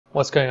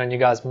What's going on, you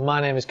guys?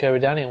 My name is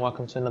Danny and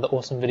welcome to another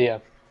awesome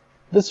video.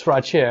 This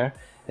right here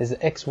is the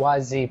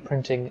XYZ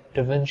Printing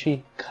Da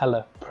Vinci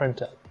Colour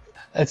printer.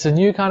 It's a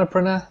new kind of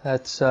printer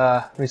that's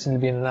recently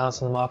been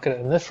announced on the market,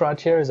 and this right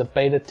here is a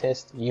beta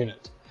test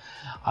unit.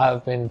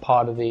 I've been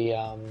part of the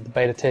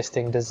beta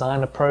testing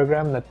designer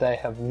program that they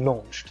have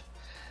launched.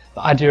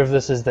 The idea of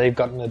this is they've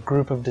gotten a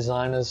group of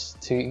designers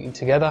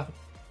together,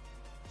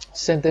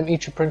 sent them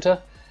each a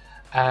printer,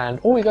 and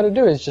all we got to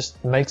do is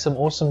just make some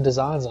awesome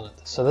designs on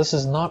it. So this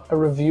is not a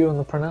review on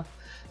the printer.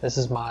 This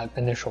is my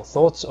initial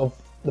thoughts of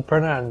the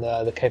printer and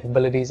the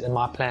capabilities and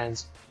my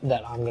plans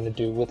that I'm going to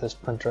do with this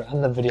printer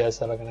and the videos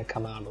that are going to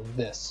come out of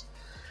this.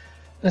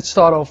 Let's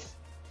start off.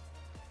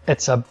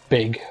 It's a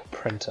big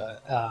printer.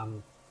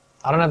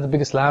 I don't have the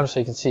biggest lamp, so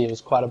you can see it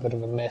was quite a bit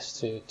of a mess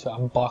to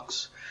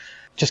unbox.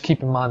 Just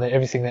keep in mind that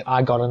everything that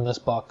I got in this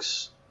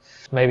box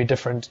may be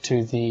different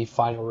to the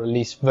final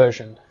release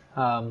version.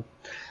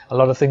 A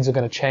lot of things are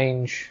going to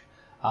change.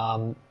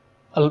 A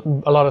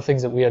lot of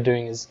things that we are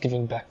doing is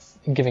giving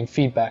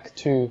feedback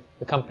to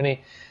the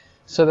company,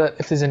 so that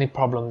if there's any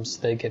problems,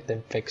 they get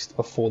them fixed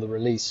before the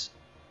release.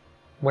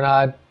 When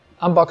I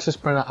unboxed this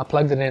printer, I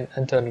plugged it in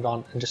and turned it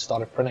on and just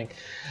started printing.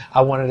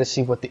 I wanted to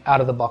see what the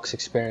out-of-the-box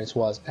experience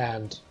was,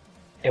 and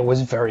it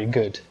was very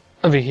good.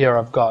 Over here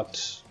I've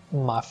got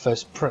my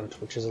first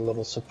print, which is a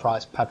little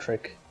surprise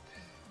Patrick,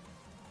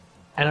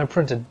 and I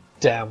printed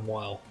damn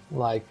well.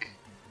 Like,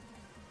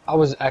 I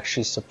was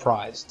actually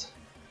surprised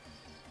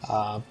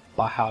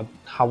by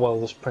how well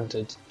this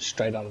printed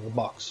straight out of the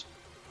box.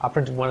 I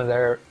printed one of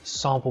their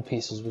sample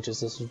pieces, which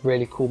is this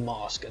really cool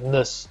mask, and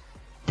this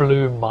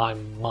blew my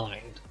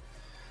mind.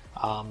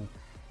 A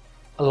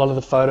lot of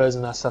the photos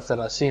and that stuff that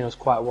I've seen was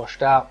quite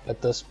washed out,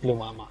 but this blew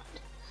my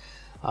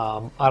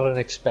mind. I didn't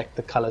expect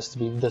the colors to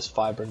be this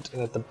vibrant,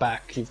 and at the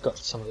back you've got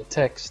some of the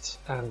text,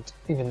 and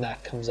even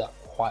that comes out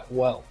quite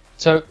well.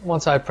 So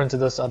once I printed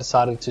this, I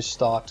decided to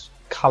start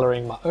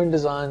coloring my own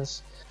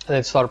designs, and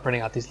then started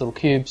printing out these little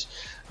cubes.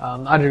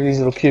 I do these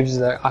little cubes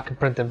that I can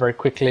print them very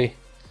quickly,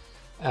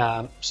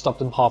 stop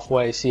them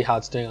halfway, see how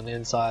it's doing on the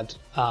inside,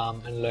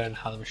 and learn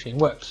how the machine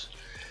works.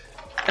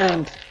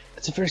 And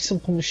it's a very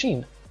simple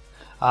machine.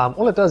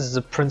 All it does is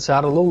it prints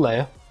out a little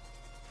layer,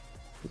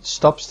 it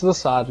stops to the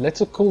side, lets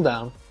it cool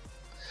down,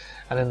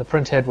 and then the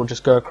print head will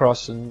just go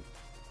across and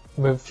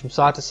move from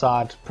side to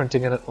side,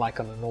 printing it like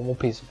on a normal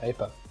piece of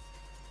paper.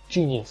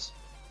 Genius.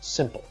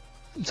 Simple.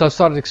 So I've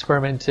started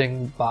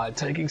experimenting by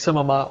taking some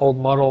of my old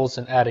models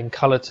and adding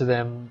color to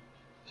them,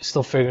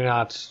 still figuring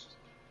out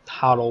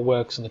how it all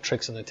works and the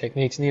tricks and the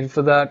techniques needed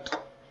for that.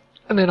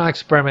 And then I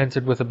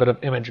experimented with a bit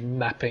of image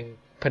mapping,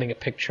 putting a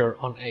picture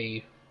on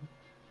a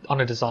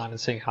design and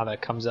seeing how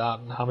that comes out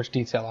and how much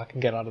detail I can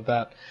get out of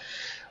that.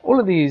 All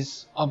of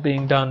these are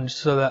being done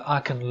so that I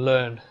can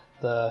learn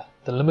the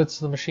limits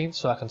of the machine,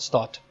 so I can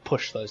start to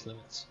push those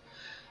limits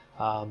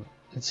and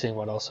seeing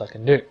what else I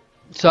can do.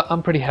 So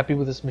I'm pretty happy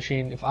with this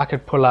machine. If I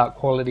could pull out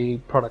quality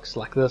products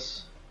like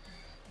this,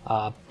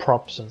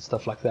 props and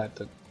stuff like that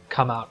that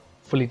come out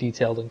fully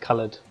detailed and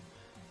colored,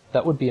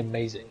 that would be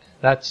amazing.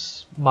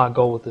 That's my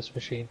goal with this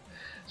machine,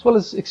 as well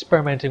as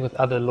experimenting with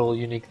other little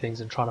unique things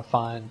and trying to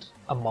find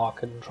a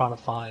market and trying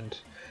to find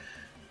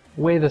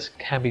where this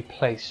can be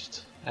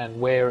placed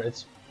and where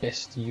its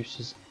best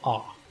uses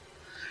are.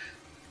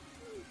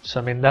 So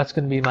I mean, that's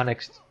going to be my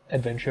next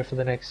adventure for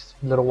the next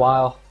little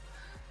while.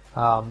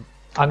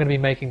 I'm going to be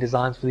making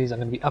designs for these. I'm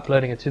going to be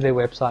uploading it to their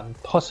website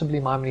and possibly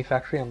my mini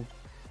factory. I'm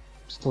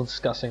still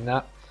discussing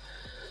that.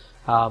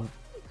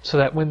 So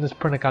that when this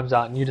printer comes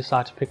out and you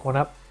decide to pick one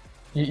up,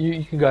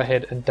 you can go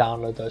ahead and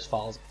download those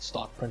files and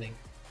start printing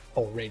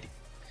already.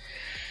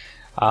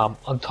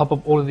 On top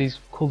of all of these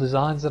cool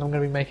designs that I'm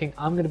going to be making,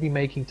 I'm going to be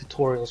making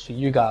tutorials for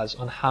you guys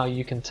on how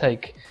you can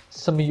take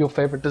some of your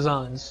favorite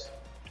designs,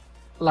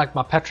 like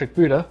my Patrick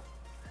Buddha,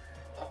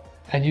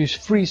 and use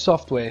free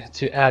software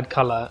to add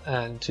color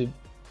and to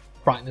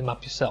brighten them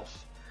up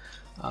yourself.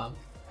 I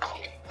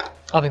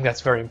think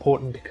that's very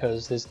important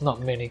because there's not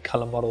many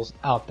color models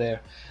out there,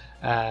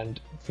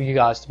 and for you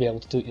guys to be able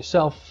to do it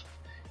yourself,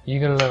 you're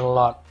going to learn a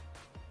lot,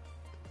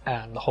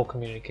 and the whole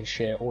community can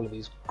share all of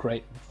these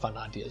great fun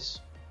ideas.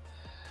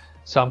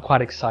 So I'm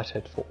quite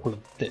excited for all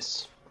of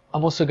this.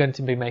 I'm also going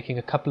to be making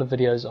a couple of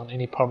videos on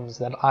any problems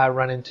that I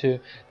run into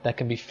that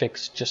can be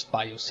fixed just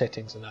by your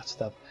settings and that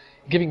stuff,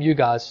 giving you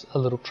guys a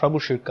little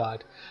troubleshoot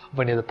guide of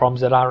any of the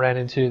problems that I ran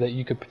into that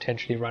you could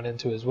potentially run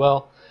into as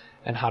well,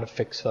 and how to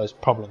fix those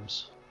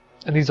problems.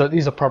 And these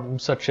are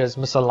problems such as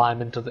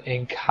misalignment of the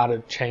ink, how to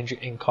change your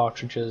ink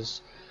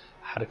cartridges,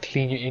 how to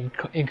clean your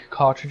ink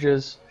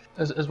cartridges,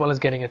 as well as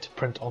getting it to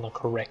print on the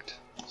correct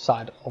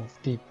side of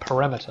the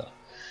parameter.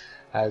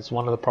 As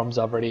one of the problems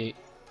I've already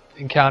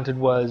encountered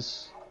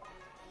was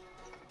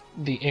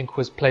the ink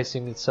was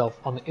placing itself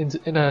on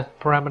the inner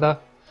parameter,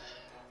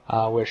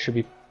 where it should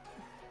be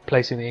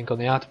placing the ink on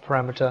the outer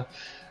parameter,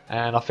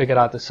 and I figured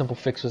out the simple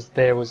fix was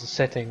a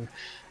setting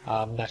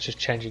that's just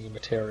changing the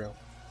material.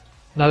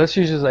 Now this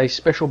uses a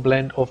special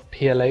blend of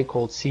PLA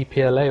called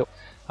CPLA.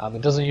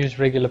 It doesn't use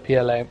regular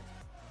PLA.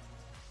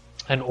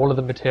 and all of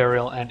the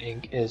material and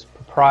ink is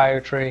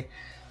proprietary,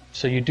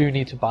 so you do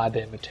need to buy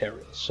their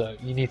materials. So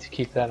you need to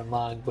keep that in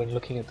mind when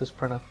looking at this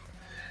printer.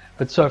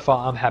 But so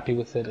far I'm happy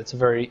with it. It's a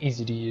very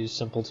easy to use,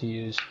 simple to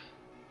use,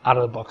 out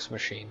of the box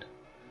machine.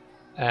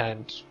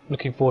 And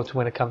looking forward to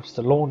when it comes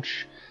to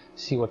launch,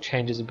 see what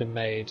changes have been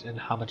made and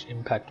how much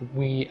impact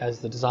we as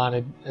the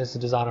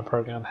designer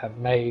program have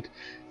made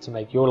to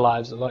make your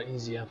lives a lot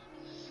easier.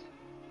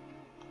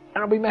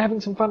 And I'll be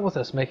having some fun with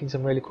this, making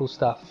some really cool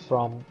stuff,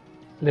 from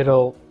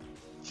little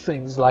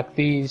things like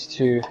these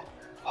to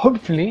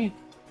hopefully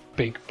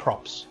big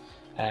props.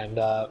 And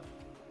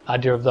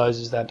idea of those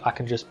is that I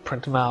can just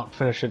print them out,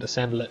 finish it,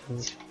 assemble it,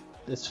 and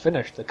it's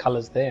finished. The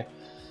color's there.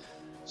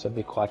 So it'll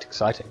be quite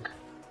exciting.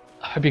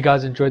 I hope you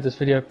guys enjoyed this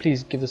video.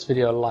 Please give this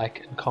video a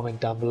like and comment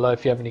down below.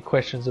 If you have any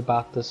questions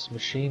about this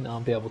machine,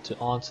 I'll be able to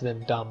answer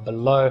them down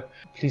below.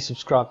 Please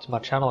subscribe to my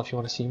channel if you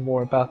want to see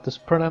more about this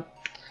printer.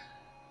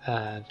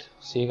 And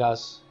see you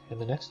guys in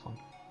the next one.